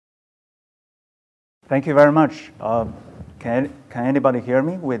Thank you very much. Can anybody hear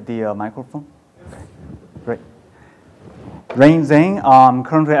me with the microphone? Okay. Great. Rayne Zheng, I'm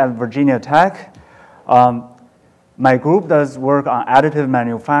currently at Virginia Tech. My group does work on additive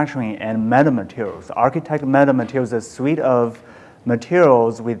manufacturing and metamaterials. Architect metamaterials is a suite of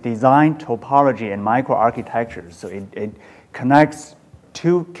materials with design topology and microarchitectures. So it connects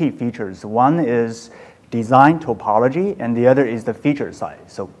two key features. One is design topology, and the other is the feature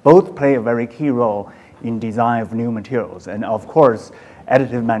side. So both play a very key role in design of new materials. And of course,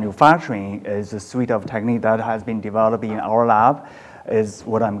 additive manufacturing is a suite of technique that has been developed in our lab, is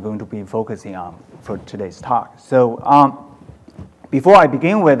what I'm going to be focusing on for today's talk. So before I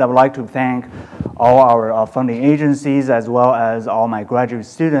begin with, I would like to thank all our funding agencies as well as all my graduate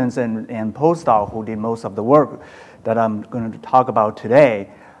students and postdocs who did most of the work that I'm going to talk about today.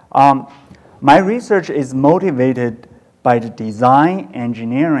 My research is motivated by the design,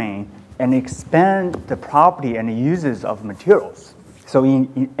 engineering, and expand the property and uses of materials. So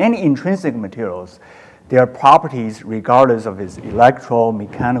in any intrinsic materials, their properties, regardless of its electro,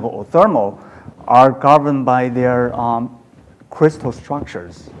 mechanical, or thermal, are governed by their crystal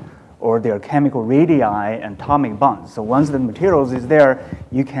structures or their chemical radii and atomic bonds. So once the materials is there,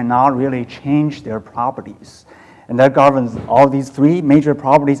 you cannot really change their properties. And that governs all these three major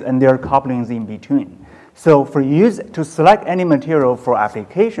properties and their couplings in between. So for use to select any material for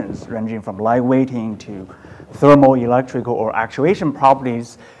applications ranging from lightweighting to thermal, electrical, or actuation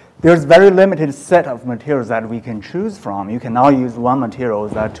properties, there's very limited set of materials that we can choose from. You cannot use one material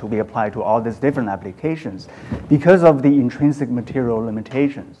that to be applied to all these different applications because of the intrinsic material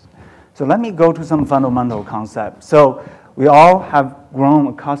limitations. So let me go to some fundamental concepts. So we all have grown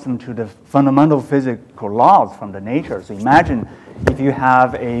accustomed to the fundamental physical laws from the nature. So imagine if you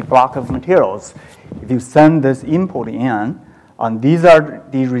have a block of materials, if you send this input in, these are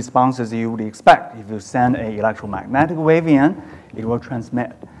the responses you would expect. If you send an electromagnetic wave in, it will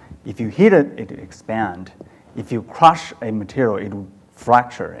transmit. If you heat it, it will expand. If you crush a material, it will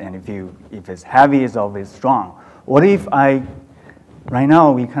fracture. And if it's heavy, it's always strong. What if right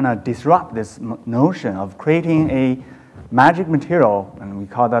now we kind of disrupt this notion of creating a magic material, and we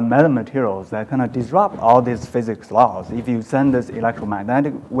call that metamaterials, that kind of disrupt all these physics laws. If you send this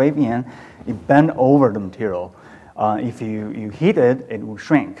electromagnetic wave in, it bends over the material. If you heat it, it will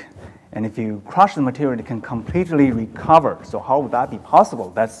shrink. And if you crush the material, it can completely recover. So how would that be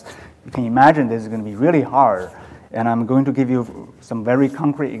possible? You can imagine this is going to be really hard. And I'm going to give you some very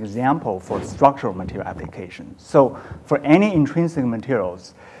concrete example for structural material applications. So for any intrinsic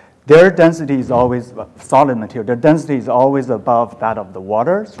materials, their density is always, solid material, their density is always above that of the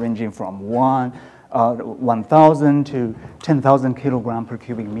water, ranging from 1,000 to 10,000 kilogram per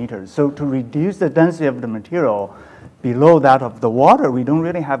cubic meter. So to reduce the density of the material below that of the water, we don't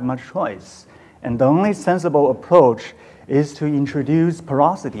really have much choice. And the only sensible approach is to introduce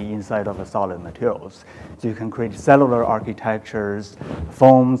porosity inside of the solid materials. So you can create cellular architectures,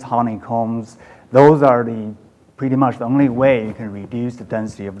 foams, honeycombs. Those are pretty much the only way you can reduce the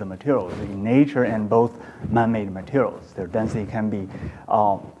density of the materials in nature and both man-made materials. Their density can be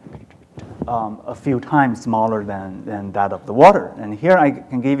a few times smaller than that of the water. And here I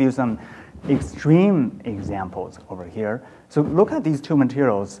can give you some extreme examples over here. So look at these two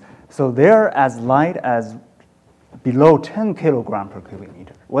materials. So they're as light as below 10 kilogram per cubic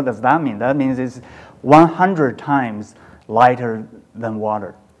meter. What does that mean? That means it's 100 times lighter than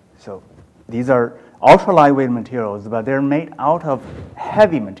water. So these are ultra lightweight materials, but they're made out of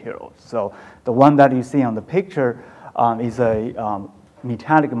heavy materials. So the one that you see on the picture is a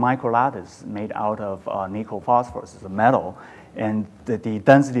metallic microlattice made out of nickel phosphorus. It's a metal, and the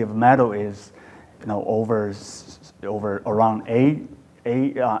density of metal is, over around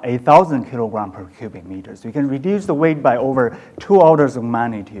 8,000 kilogram per cubic meter. So you can reduce the weight by over 2 orders of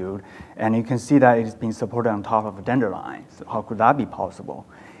magnitude, and you can see that it's being supported on top of a dendroline. So how could that be possible?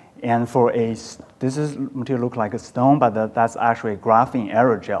 And for this material look like a stone, but that's actually a graphene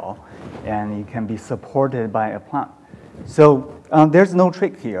aerogel, and it can be supported by a plant. So there's no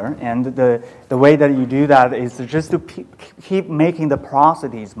trick here, and the way that you do that is just to keep making the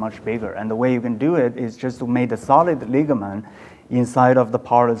porosities much bigger. And the way you can do it is just to make the solid ligament inside of the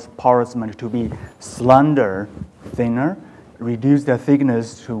porous material to be slender, thinner, reduce the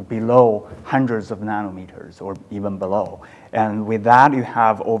thickness to below hundreds of nanometers or even below. And with that, you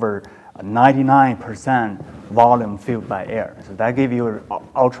have over 99% volume filled by air. So that gives you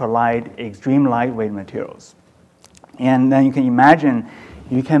ultralight, extreme lightweight materials. And then you can imagine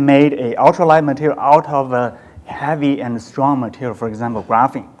you can make an ultralight material out of a heavy and strong material. For example,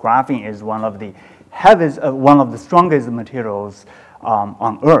 graphene. Graphene is one of the heaviest, one of the strongest materials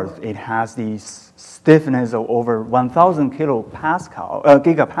on Earth, it has the stiffness of over 1,000 gigapascal,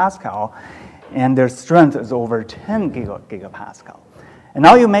 and their strength is over 10 gigapascal. And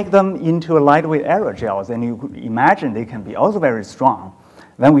now you make them into lightweight aerogels, and you imagine they can be also very strong.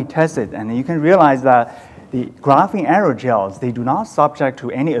 Then we test it, and you can realize that the graphene aerogels, they do not subject to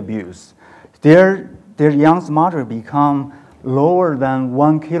any abuse. Their Young's modulus become lower than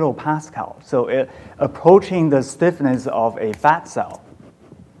 1 kilopascal, so approaching the stiffness of a fat cell.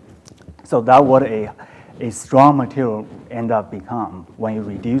 So that's what a strong material end up become when you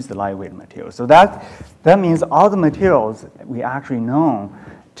reduce the lightweight material. So that means all the materials we actually know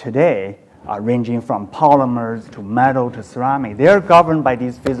today are ranging from polymers to metal to ceramic. They're governed by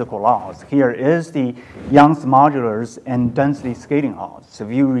these physical laws. Here is the Young's modulus and density scaling laws. So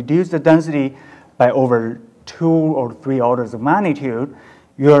if you reduce the density by over 2 or 3 orders of magnitude,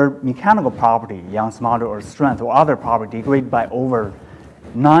 your mechanical property, Young's modulus or strength or other property, degrade by over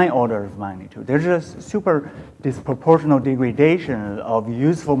 9 orders of magnitude. There's just super disproportional degradation of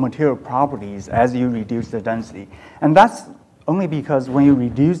useful material properties as you reduce the density. And that's only because when you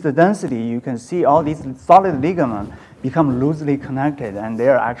reduce the density, you can see all these solid ligaments become loosely connected, and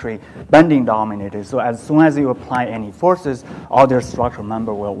they're actually bending dominated. So as soon as you apply any forces, all their structural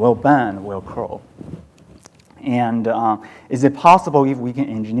member will bend, will curl. And is it possible if we can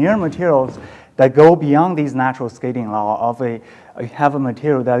engineer materials that go beyond these natural scaling law of have a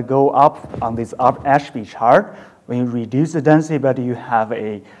material that go up on this Ashby chart, when you reduce the density, but you have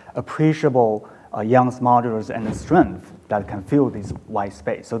a appreciable Young's modulus and the strength that can fill this white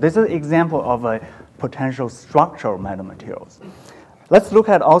space. So this is an example of a potential structural metamaterials. Let's look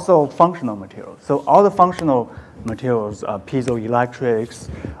at also functional materials. So all the functional materials, piezoelectrics,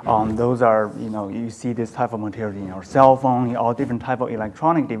 those are, you see this type of material in your cell phone, all different type of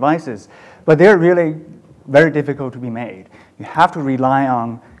electronic devices, but they're really very difficult to be made. You have to rely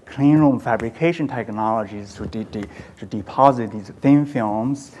on clean room fabrication technologies to deposit these thin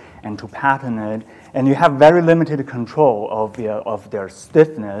films and to pattern it, and you have very limited control of their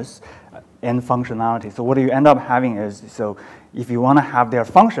stiffness and functionality. So what you end up having is, so if you want to have their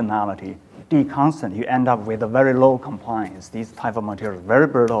functionality D constant, you end up with a very low compliance. These type of materials are very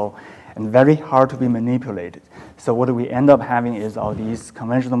brittle and very hard to be manipulated. So what we end up having is all these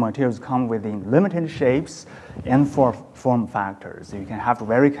conventional materials come within limited shapes and form factors. So you can have to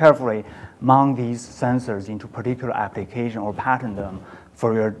very carefully mount these sensors into particular application or pattern them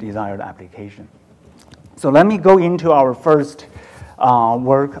for your desired application. So let me go into our first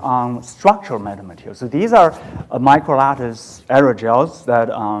work on structural metamaterials. So these are microlattice aerogels that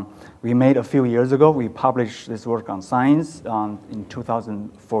we made a few years ago. We published this work on Science in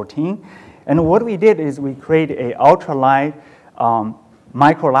 2014. And what we did is we created a ultralight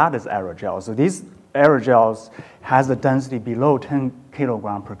microlattice aerogel. So these aerogels has a density below 10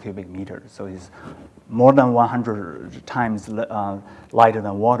 kilogram per cubic meter. So it's more than 100 times lighter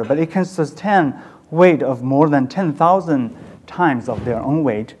than water, but it can sustain weight of more than 10,000 times of their own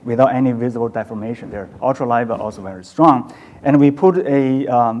weight without any visible deformation. They're ultralight but also very strong. And we put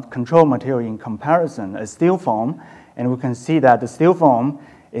a control material in comparison, a steel foam, and we can see that the steel foam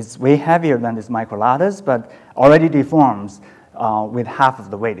is way heavier than this microlattice, but already deforms with half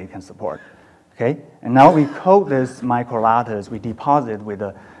of the weight it can support. Okay? And now we coat this microlattice, we deposit with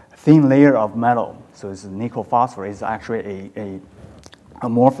a thin layer of metal. So it's nickel phosphorate. It's actually a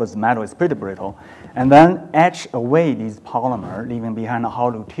amorphous metal. It's pretty brittle. And then etch away these polymer, leaving behind a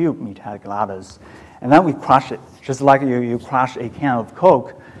hollow tube metallic lattice. And then we crush it, just like you crush a can of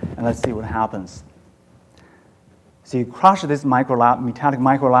Coke, and let's see what happens. So you crush this metallic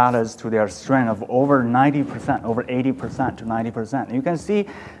microlattice to their strength of over 90%, over 80% to 90%. You can see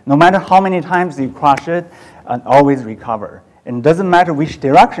no matter how many times you crush it, always recover. And it doesn't matter which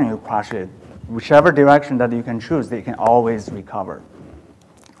direction you crush it, whichever direction that you can choose, they can always recover.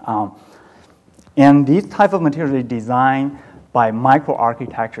 And these type of materials are designed by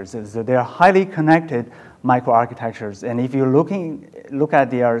microarchitectures. So they are highly connected microarchitectures. And if you look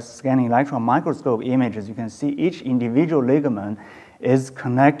at their scanning electron microscope images, you can see each individual ligament is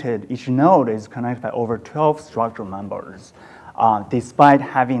connected, each node is connected by over 12 structural members, despite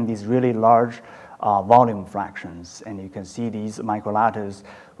having these really large volume fractions. And you can see these microlattice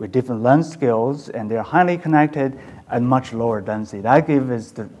with different length scales, and they're highly connected at much lower density. That gives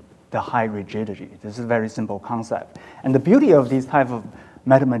us the high rigidity. This is a very simple concept. And the beauty of these type of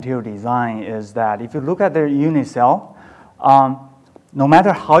metamaterial design is that if you look at their unit cell, no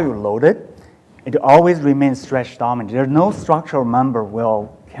matter how you load it, it always remains stretch dominant. There's no structural member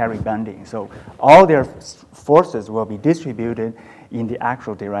will carry bending. So all their forces will be distributed in the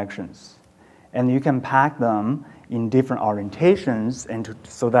actual directions. and you can pack them in different orientations and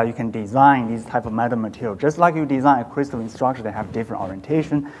so that you can design these type of metal material. Just like you design a crystalline structure, they have different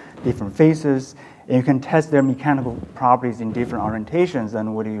orientation, different faces, and you can test their mechanical properties in different orientations,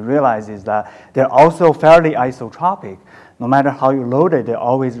 and what you realize is that they're also fairly isotropic. No matter how you load it, they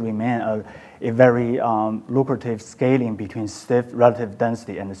always remain a very lucrative scaling between relative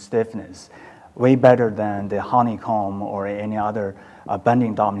density and stiffness, way better than the honeycomb or any other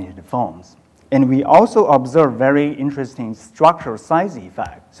bending-dominated foams. And we also observe very interesting structural size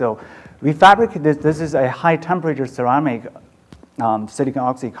effect. So we fabricate this is a high-temperature ceramic silicon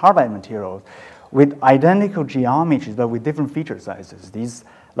oxide carbide material with identical geometries, but with different feature sizes. These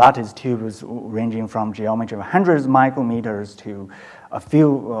lattice tubes ranging from geometry of hundreds of micrometers to a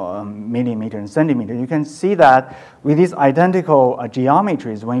few millimeters and centimeters. You can see that with these identical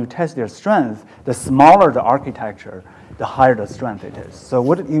geometries, when you test their strength, the smaller the architecture, the higher the strength it is. So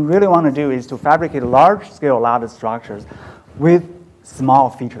what you really want to do is to fabricate large-scale lattice structures with small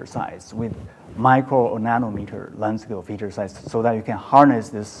feature size, with micro or nanometer length scale feature size, so that you can harness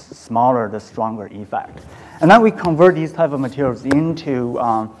this smaller, the stronger effect. And then we convert these type of materials into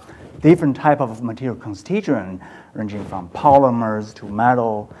different type of material constituent, ranging from polymers to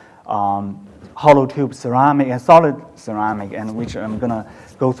metal, hollow tube ceramic and solid ceramic, and which I'm gonna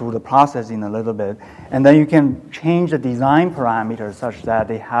go through the process in a little bit. And then you can change the design parameters such that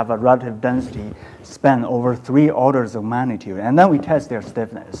they have a relative density span over 3 orders of magnitude. And then we test their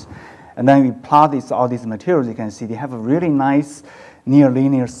stiffness. And then we plot all these materials. You can see they have a really nice near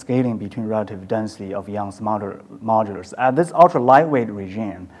linear scaling between relative density of Young's modulus. At this ultra lightweight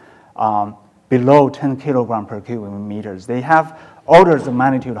regime, below 10 kilogram per cubic meters, they have orders of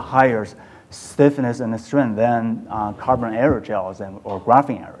magnitude higher stiffness and strength than carbon aerogels or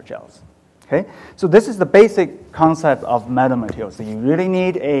graphene aerogels. Okay, so this is the basic concept of metal materials. So you really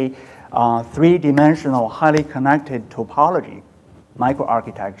need a 3-dimensional, highly connected topology,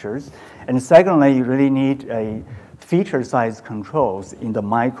 microarchitectures, and secondly, you really need a feature size controls in the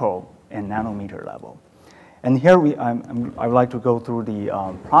micro and nanometer level. And here I would like to go through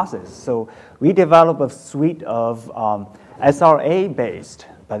the process. So we develop a suite of SRA-based,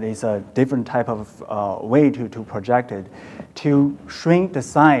 but it's a different type of way to project it, to shrink the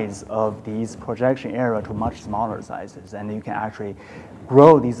size of these projection area to much smaller sizes. And you can actually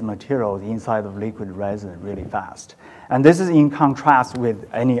grow these materials inside of liquid resin really fast. And this is in contrast with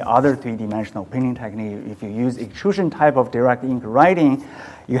any other 3-dimensional printing technique. If you use extrusion type of direct ink writing,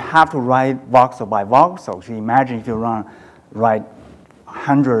 you have to write voxel by voxel. So imagine if you write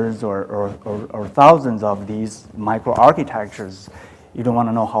hundreds or thousands of these microarchitectures, you don't want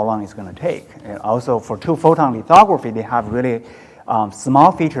to know how long it's going to take. And also for 2-photon lithography, they have really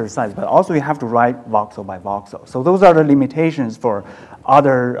small feature size, but also you have to write voxel by voxel. So those are the limitations for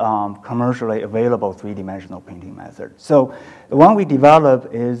other commercially available 3-dimensional printing methods. So the one we develop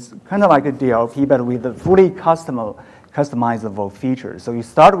is kind of like a DLP, but with a fully customizable features. So you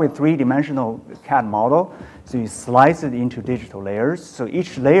start with 3-dimensional CAD model, so you slice it into digital layers. So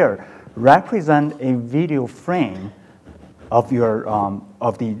each layer represents a video frame of your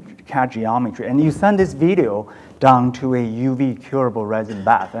of the CAD geometry, and you send this video down to a UV curable resin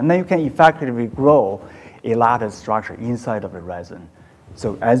bath, and then you can effectively grow a lattice structure inside of the resin.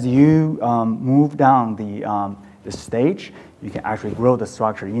 So as you move down the stage, you can actually grow the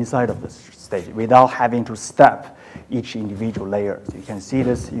structure inside of the stage without having to step each individual layer. So you can see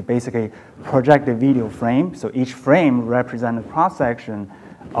this, you basically project the video frame, so each frame represents a cross-section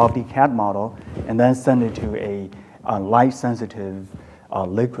of the CAD model, and then send it to a light-sensitive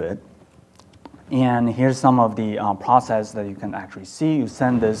liquid. And here's some of the process that you can actually see. You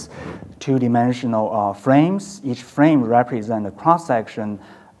send this 2-dimensional frames. Each frame represents a cross-section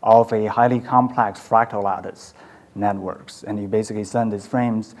of a highly complex fractal lattice networks. And you basically send these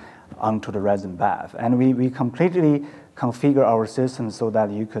frames onto the resin bath. And we completely configure our system so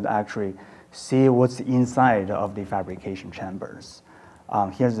that you could actually see what's inside of the fabrication chambers.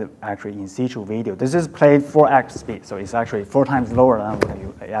 Here's actually in situ video. This is played 4x speed, so it's actually 4 times lower than what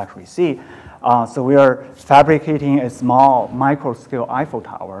you actually see. So we are fabricating a small micro-scale Eiffel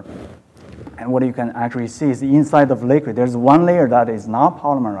Tower. And what you can actually see is the inside of liquid. There's one layer that is not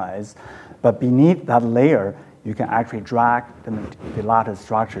polymerized, but beneath that layer, you can actually drag the lattice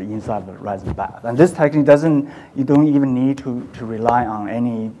structure inside the resin bath. And this technique you don't even need to rely on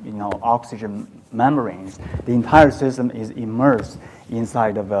any oxygen membranes. The entire system is immersed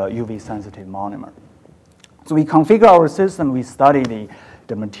inside of a UV-sensitive monomer. So we configure our system, we study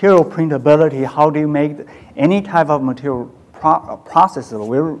the material printability, how do you make any type of material processable.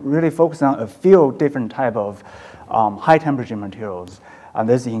 We're really focusing on a few different type of high temperature materials. And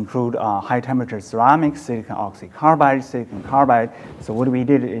this include high-temperature ceramics, silicon oxycarbide, silicon carbide. So what we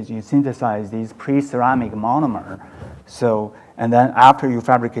did is you synthesize these pre-ceramic monomer. So, and then after you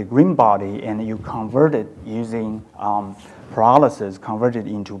fabricate green body and you convert it using pyrolysis, convert it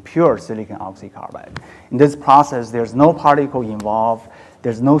into pure silicon oxycarbide. In this process, there's no particle involved,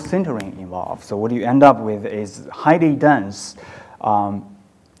 there's no sintering involved. So what you end up with is highly dense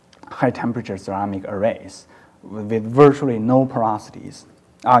high-temperature ceramic arrays with virtually no porosities.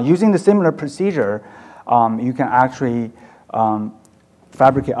 Using the similar procedure, you can actually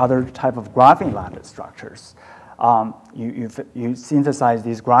fabricate other type of graphene lattice structures. You synthesize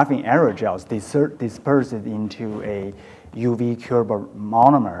these graphene aerogels, disperse it into a UV curable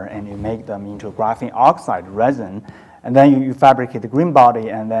monomer, and you make them into graphene oxide resin. And then you fabricate the green body,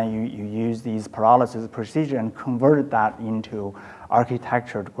 and then you use these pyrolysis procedure and convert that into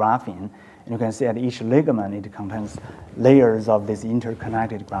architectured graphene. And you can see at each ligament, it contains layers of these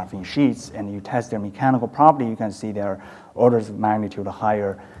interconnected graphene sheets, and you test their mechanical property, you can see they're orders of magnitude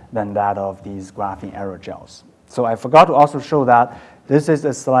higher than that of these graphene aerogels. So I forgot to also show that this is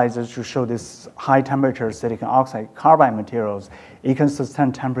a slide just to show this high temperature silicon oxide carbide materials. It can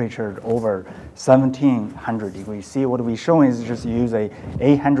sustain temperature over 1700 degrees C. What we're showing is just use a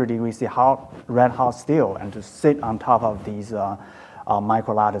 800 degrees C red hot steel and to sit on top of these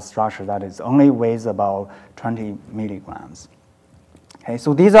microlattice structure that is only weighs about 20 milligrams. Okay,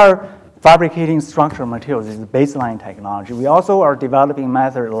 so these are fabricating structural materials. This is baseline technology. We also are developing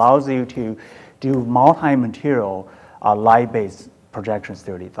method that allows you to do multi-material light-based projection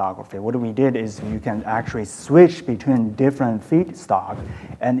stereolithography. What we did is you can actually switch between different feedstock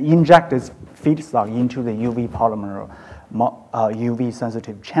and inject this feedstock into the UV polymer UV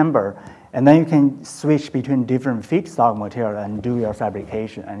sensitive chamber, and then you can switch between different feedstock material and do your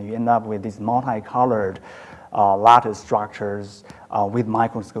fabrication, and you end up with these multicolored lattice structures with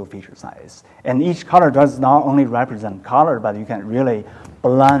microscope feature size. And each color does not only represent color, but you can really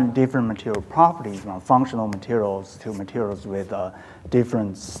blend different material properties from functional materials to materials with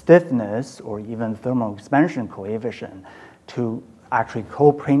different stiffness or even thermal expansion coefficient to actually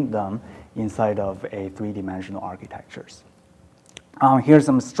co-print them inside of a three-dimensional architectures. Here's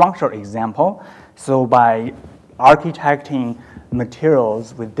some structural example. So by architecting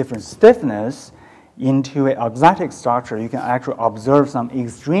materials with different stiffness into an exotic structure, you can actually observe some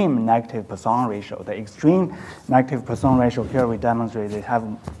extreme negative Poisson ratio. The extreme negative Poisson ratio here we demonstrate they have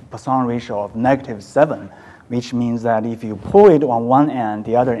a Poisson ratio of -7, which means that if you pull it on one end,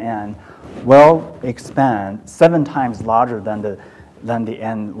 the other end will expand 7 times larger than the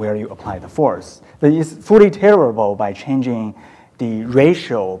end where you apply the force. But it's fully tailorable by changing the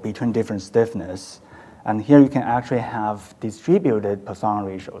ratio between different stiffness. And here you can actually have distributed Poisson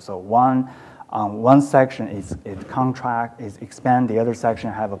ratio. So one section is expand, the other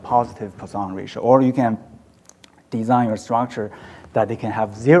section have a positive Poisson ratio. Or you can design your structure that they can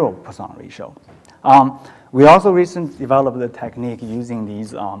have 0 Poisson ratio. We also recently developed the technique using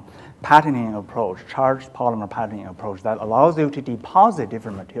these patterning approach, charged polymer patterning approach that allows you to deposit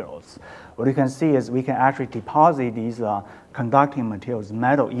different materials. What you can see is we can actually deposit these conducting materials,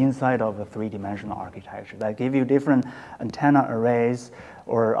 metal, inside of a three-dimensional architecture that give you different antenna arrays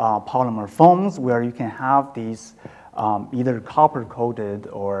or polymer foams where you can have these either copper-coated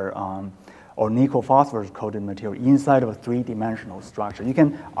or nickel phosphorus-coated material inside of a three-dimensional structure. You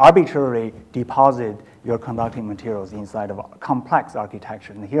can arbitrarily deposit your conducting materials inside of a complex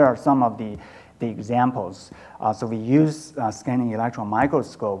architecture. And here are some of the examples. So we use scanning electron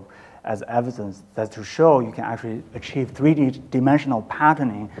microscope as evidence that to show you can actually achieve 3D-dimensional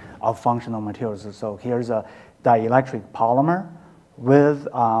patterning of functional materials. So here's a dielectric polymer with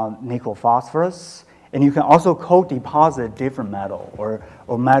nickel phosphorus. And you can also co-deposit different metal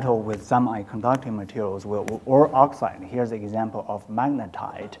or metal with semiconducting materials or oxide. Here's an example of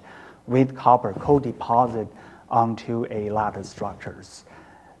magnetite with copper co-deposit onto a lattice structures.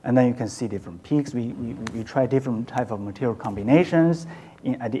 And then you can see different peaks. We try different type of material combinations.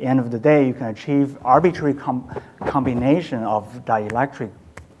 At the end of the day, you can achieve arbitrary combination of dielectric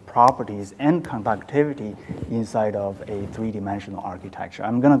properties and conductivity inside of a three-dimensional architecture.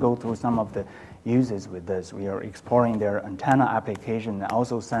 I'm going to go through some of the uses with this. We are exploring their antenna application and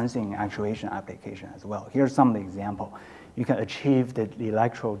also sensing actuation application as well. Here's some of the example. You can achieve the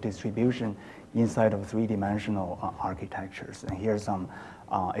electro distribution inside of three-dimensional architectures. And here's some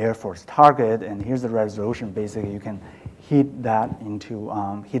Air Force target, and here's the resolution. Basically, you can heat that into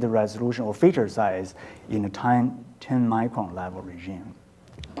heat the resolution or feature size in a 10 micron level regime.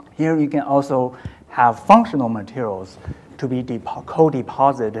 Here you can also have functional materials to be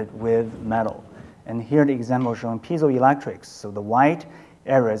co-deposited with metal. And here the example showing piezoelectrics. So the white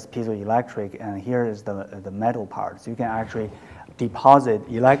area is piezoelectric, and here is the metal part. So you can actually deposit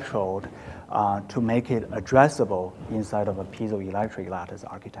electrode to make it addressable inside of a piezoelectric lattice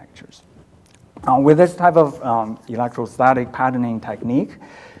architectures. With this type of electrostatic patterning technique,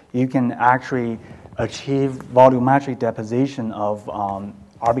 you can actually achieve volumetric deposition of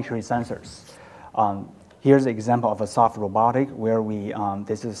arbitrary sensors. Here's an example of a soft robotic where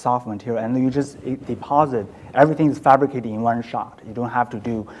this is soft material, and you just deposit, everything is fabricated in one shot. You don't have to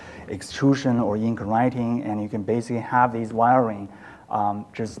do extrusion or ink writing, and you can basically have these wiring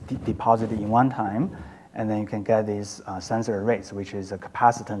just deposited in one time, and then you can get these sensor arrays, which is a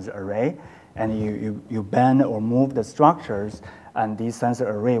capacitance array, and you bend or move the structures, and these sensor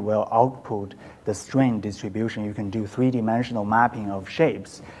array will output the strain distribution. You can do three-dimensional mapping of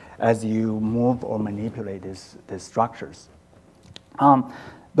shapes as you move or manipulate these structures.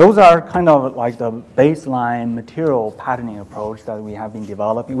 Those are kind of like the baseline material patterning approach that we have been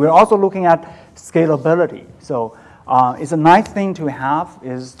developing. We're also looking at scalability. So it's a nice thing to have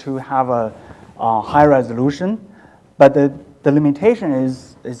is to have a high resolution, but the limitation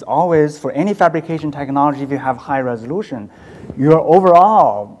is always for any fabrication technology, if you have high resolution, your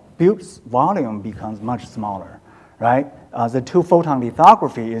overall build volume becomes much smaller, right? The two-photon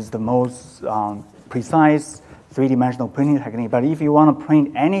lithography is the most precise three-dimensional printing technique, but if you want to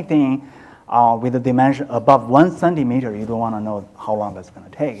print anything with a dimension above 1 centimeter, you don't want to know how long that's going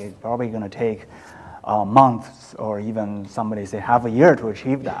to take. It's probably going to take months or even somebody say half a year to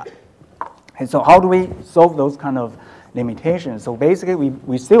achieve that. And so how do we solve those kind of limitations? So basically,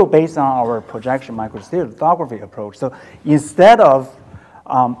 we still based on our projection microstereolithography approach. So instead of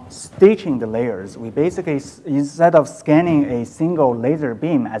stitching the layers, we basically, instead of scanning a single laser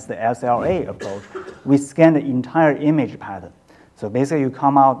beam as the SLA approach, we scan the entire image pattern. So basically, you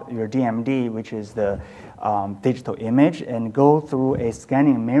come out your DMD, which is the digital image, and go through a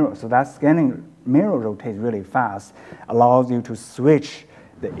scanning mirror. So that scanning mirror rotates really fast, allows you to switch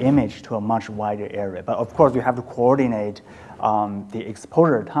the image to a much wider area. But of course, you have to coordinate the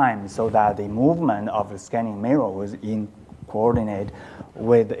exposure time so that the movement of the scanning mirror is in coordinate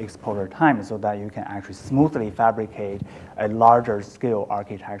with the exposure time so that you can actually smoothly fabricate a larger scale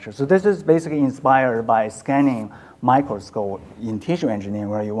architecture. So this is basically inspired by scanning microscope in tissue engineering,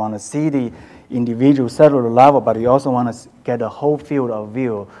 where you want to see the individual cellular level, but you also want to get a whole field of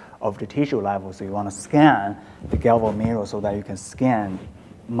view of the tissue level. So you want to scan the galvo mirror so that you can scan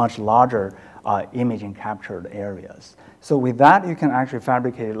much larger imaging captured areas. So with that, you can actually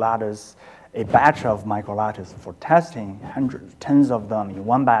fabricate lattice, a batch of microlattice for testing, hundreds, tens of them in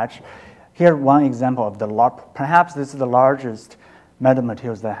one batch. Here, one example of perhaps this is the largest metal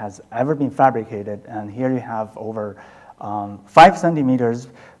materials that has ever been fabricated. And here you have over 5 centimeters,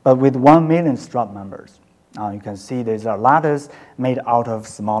 but with 1 million strut members. You can see there's a lattice made out of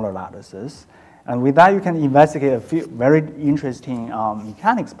smaller lattices. And with that, you can investigate a few very interesting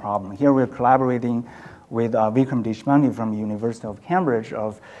mechanics problem. Here we're collaborating with Vikram Deshpande from the University of Cambridge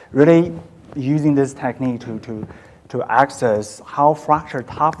of really using this technique to access how fracture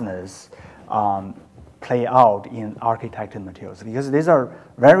toughness play out in architected materials. Because these are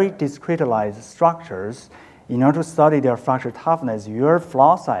very discretized structures. In order to study their fracture toughness, your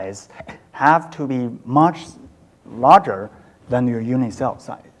flaw size have to be much larger than your unit cell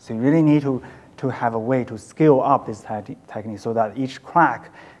size. So you really need to have a way to scale up this technique so that each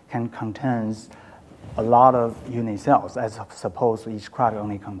crack can contain a lot of unit cells, as opposed to each crack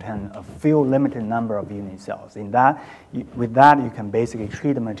only contain a few limited number of unit cells. With that, you can basically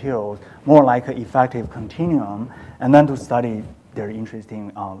treat the materials more like an effective continuum, and then to study their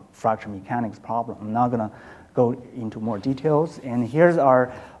interesting fracture mechanics problem. I'm not going to go into more details. And here's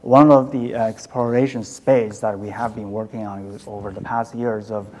one of the exploration space that we have been working on over the past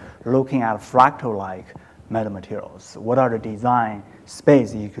years of looking at fractal-like metamaterials. What are the design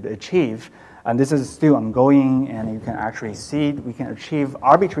space you could achieve? And this is still ongoing, and you can actually see we can achieve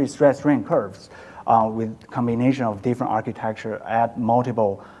arbitrary stress strain curves with combination of different architecture at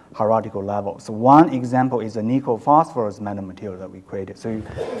multiple hierarchical levels. So one example is a nickel phosphorus metamaterial that we created. So you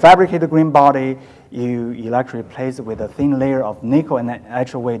fabricate the green body, you electrically replace it with a thin layer of nickel and then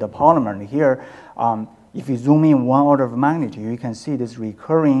actuate the polymer. And here, if you zoom in 1 order of magnitude, you can see this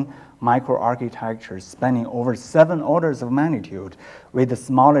recurring microarchitecture spanning over 7 orders of magnitude, with the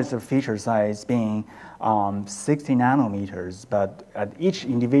smallest feature size being 60 nanometers. But at each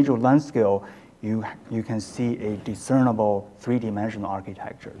individual length scale, you can see a discernible three-dimensional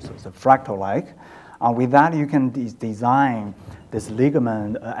architecture. So it's a fractal-like. With that, you can design this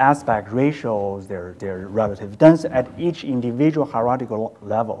ligament aspect ratios, their relative density at each individual hierarchical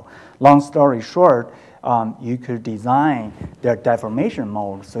level. Long story short, you could design their deformation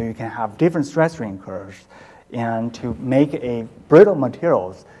mode so you can have different stress strain curves and to make a brittle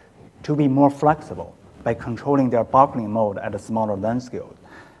materials to be more flexible by controlling their buckling mode at a smaller length scale.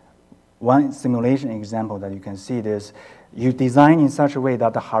 One simulation example that you can see this, you design in such a way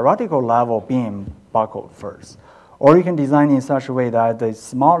that the hierarchical level beam buckled first. Or you can design in such a way that the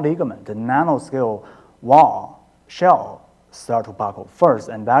small ligament, the nanoscale wall, shell, start to buckle first,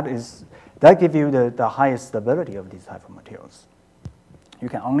 and that gives you the highest stability of these type of materials. You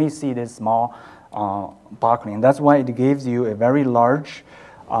can only see this small buckling. That's why it gives you a very large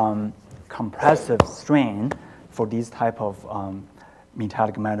compressive strain for these type of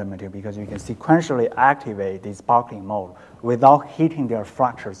metallic metal material, because you can sequentially activate this buckling mode without hitting their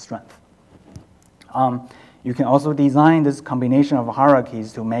fracture strength. You can also design this combination of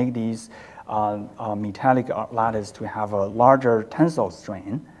hierarchies to make these metallic lattice to have a larger tensile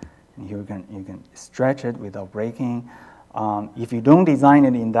strain. And here you can stretch it without breaking. If you don't design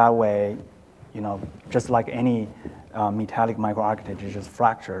it in that way, just like any metallic microarchitecture, you just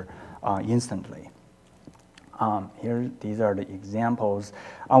fracture instantly. These are the examples.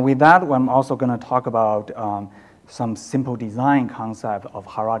 With that, I'm also going to talk about some simple design concept of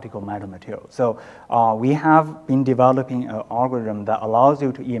hierarchical metal material. So we have been developing an algorithm that allows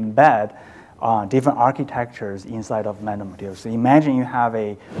you to embed different architectures inside of metal materials. So imagine you have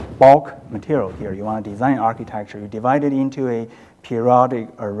a bulk material here. You want to design architecture. You divide it into a periodic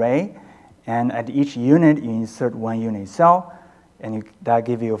array, and at each unit, you insert one unit cell, and that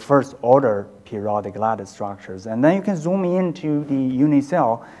gives you first order periodic lattice structures. And then you can zoom into the unit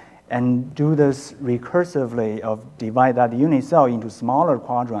cell and do this recursively of divide that unit cell into smaller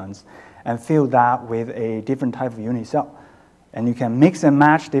quadrants and fill that with a different type of unit cell. And you can mix and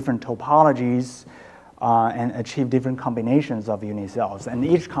match different topologies and achieve different combinations of unit cells. And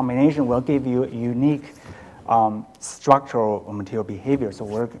each combination will give you a unique structural material behavior.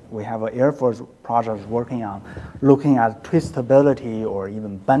 So we have an Air Force project working on looking at twistability or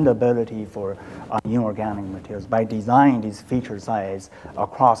even bendability for inorganic materials by designing these feature sites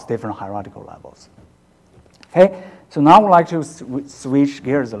across different hierarchical levels. Okay, so now I would like to switch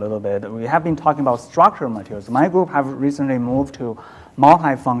gears a little bit. We have been talking about structural materials. My group have recently moved to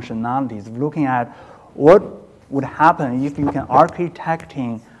multi-functionalities, looking at what would happen if you can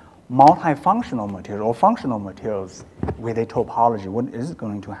architecting multifunctional material or functional materials with a topology. What is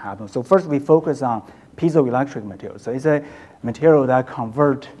going to happen? So first we focus on piezoelectric materials. So it's a material that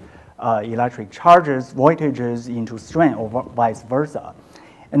convert electric charges, voltages into strain or vice versa.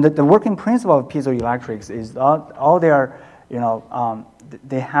 And the working principle of piezoelectrics is all their,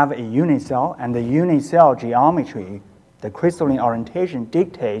 they have a unit cell, and the unit cell geometry, the crystalline orientation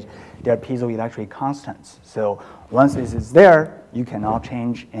dictates their piezoelectric constants. So once this is there, you cannot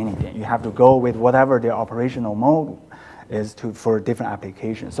change anything. You have to go with whatever their operational mode is for different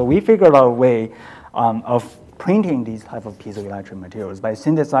applications. So we figured out a way of printing these type of piezoelectric materials by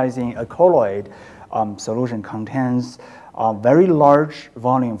synthesizing a colloid solution contains a very large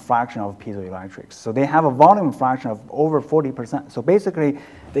volume fraction of piezoelectrics. So they have a volume fraction of over 40%. So basically,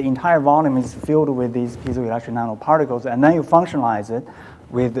 the entire volume is filled with these piezoelectric nanoparticles, and then you functionalize it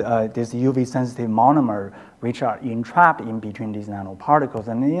with this UV-sensitive monomer, which are entrapped in between these nanoparticles.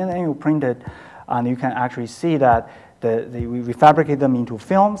 And then you print it, and you can actually see that we fabricate them into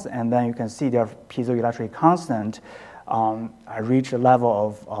films, and then you can see their piezoelectric constant reach a level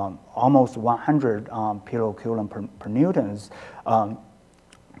of almost 100 picocoulomb per newtons,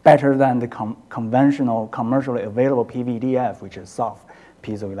 better than the conventional commercially available PVDF, which is soft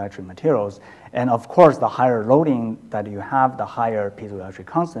piezoelectric materials. And of course, the higher loading that you have, the higher piezoelectric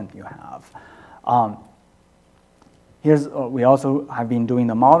constant you have. We also have been doing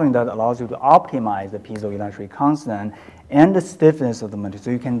the modeling that allows you to optimize the piezoelectric constant and the stiffness of the material.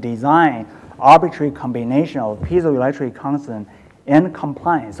 So you can design arbitrary combination of piezoelectric constant and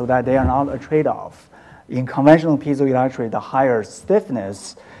compliance so that they are not a trade-off. In conventional piezoelectric, the higher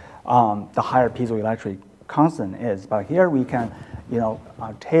stiffness, the higher piezoelectric constant is. But here we can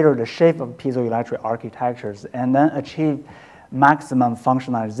tailor the shape of piezoelectric architectures and then achieve maximum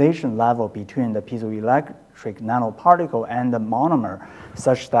functionalization level between the piezoelectric nanoparticle and the monomer,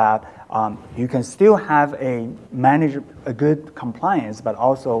 such that you can still have a good compliance, but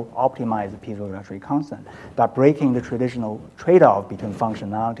also optimize the piezoelectric constant by breaking the traditional trade-off between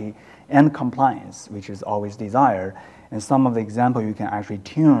functionality and compliance, which is always desired. And some of the examples, you can actually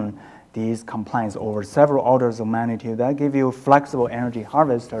tune these compliance over several orders of magnitude. That give you flexible energy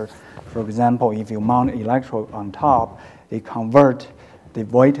harvester. For example, if you mount an electrode on top, they convert the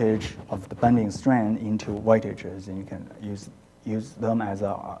voltage of the bending strand into voltages, and you can use them as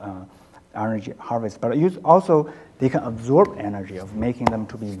a energy harvest. But also, they can absorb energy of making them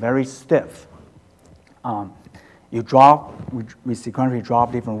to be very stiff. We sequentially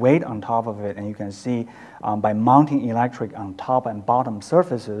drop different weight on top of it, and you can see by mounting electric on top and bottom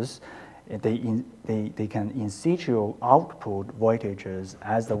surfaces, they can in situ output voltages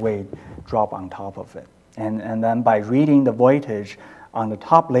as the weight drop on top of it. And then by reading the voltage on the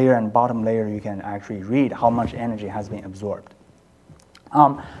top layer and bottom layer, you can actually read how much energy has been absorbed.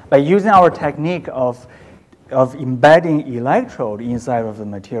 By using our technique of embedding electrode inside of the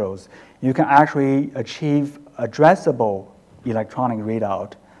materials, you can actually achieve addressable electronic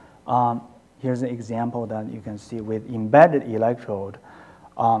readout. Here's an example that you can see with embedded electrode.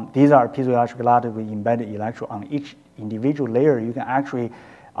 These are piezoelectric lattice with embedded electrode on each individual layer. You can actually,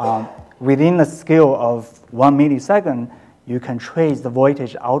 within the scale of 1 millisecond, you can trace the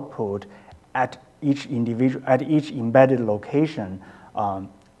voltage output at each embedded location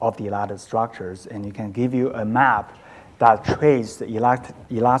of the lattice structures, and it can give you a map that traces the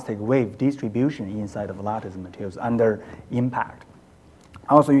elastic wave distribution inside of lattice materials under impact.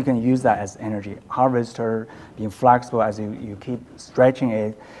 Also, you can use that as energy harvester, being flexible as you keep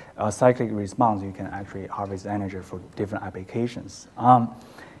stretching a cyclic response, you can actually harvest energy for different applications.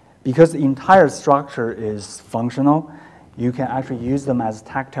 Because the entire structure is functional, you can actually use them as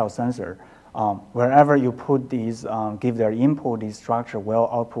tactile sensor. Wherever you put these, give their input, this structure will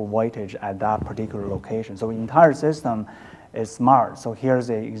output voltage at that particular location. So the entire system is smart. So here's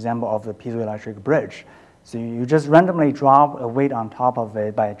an example of the piezoelectric bridge. So you just randomly drop a weight on top of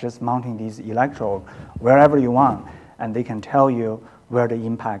it by just mounting these electrodes wherever you want, and they can tell you where the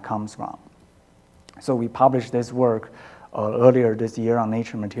impact comes from. So we published this work earlier this year on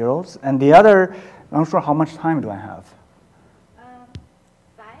Nature Materials. And the other, I'm not sure how much time do I have?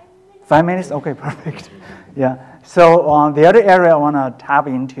 5 minutes. 5 minutes? Okay, perfect. Yeah. So the other area I want to tap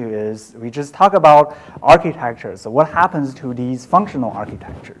into is we just talk about architecture. So what happens to these functional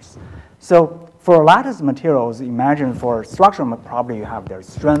architectures? So for lattice materials, imagine for structural property, you have their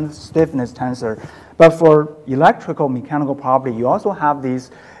strength, stiffness tensor. But for electrical mechanical property, you also have these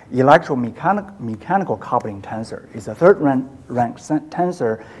electromechanical coupling tensor. It's a third rank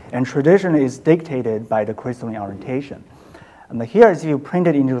tensor, and traditionally is dictated by the crystalline orientation. And here, if you print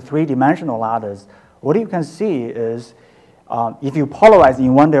it into three-dimensional lattice, what you can see is if you polarize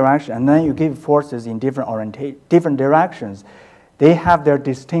in one direction and then you give forces in different directions, they have their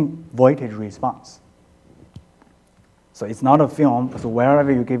distinct voltage response. So it's not a film, so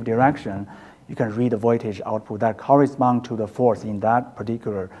wherever you give direction, you can read the voltage output that corresponds to the force in that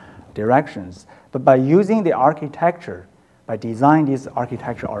particular directions. But by using the architecture, by designing these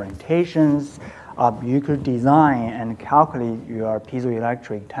architecture orientations, you could design and calculate your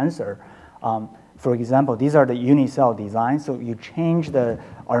piezoelectric tensor. For example, these are the unicell designs. So you change the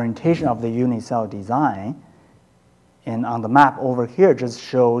orientation of the unicell design, and on the map over here just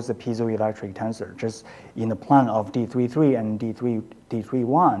shows the piezoelectric tensor. Just in the plane of D33 and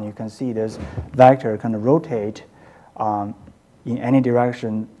D31, you can see this vector kind of rotate in any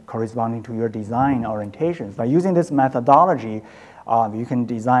direction corresponding to your design orientations. By using this methodology, you can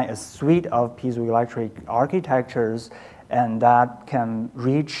design a suite of piezoelectric architectures, and that can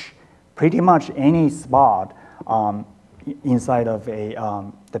reach pretty much any spot inside of the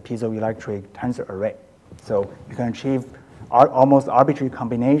piezoelectric tensor array. So you can achieve almost arbitrary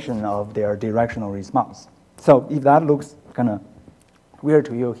combination of their directional response. So if that looks kind of weird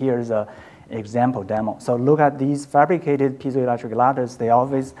to you, here's an example demo. So look at these fabricated piezoelectric lattice. They all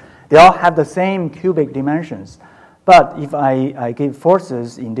have the same cubic dimensions. But if I give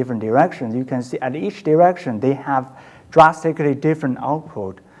forces in different directions, you can see at each direction they have drastically different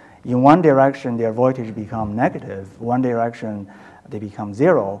output. In one direction, their voltage become negative. One direction, they become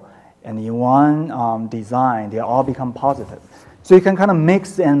 0. And in one design, they all become positive. So you can kind of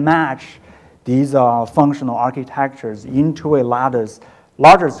mix and match these functional architectures into a lattice,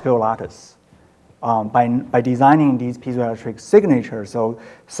 larger scale lattice, by designing these piezoelectric signatures.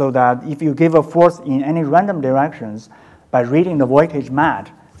 So that if you give a force in any random directions, by reading the voltage map,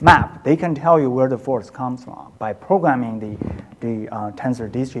 they can tell you where the force comes from by programming the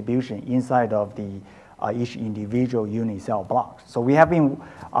tensor distribution inside of each individual unicell block. So we have been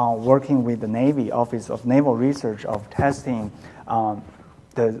working with the Navy Office of Naval Research of testing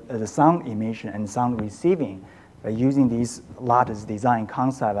the sound emission and sound receiving by using these lattice design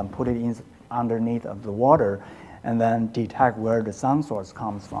concept and put it in underneath of the water. and then detect where the sound source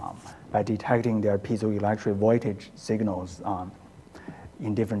comes from by detecting their piezoelectric voltage signals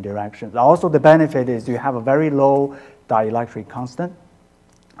in different directions. Also, the benefit is you have a very low dielectric constant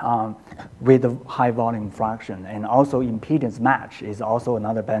with a high volume fraction, and also impedance match is also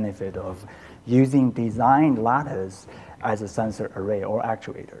another benefit of using designed lattice as a sensor array or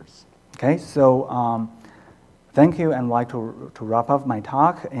actuators. Okay, so thank you, and I'd like to wrap up my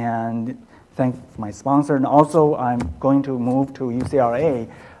talk and thank my sponsor. And also, I'm going to move to UCLA.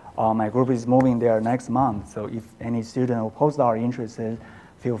 My group is moving there next month, so if any student or postdoc are interested,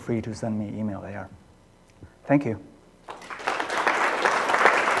 feel free to send me an email there. Thank you.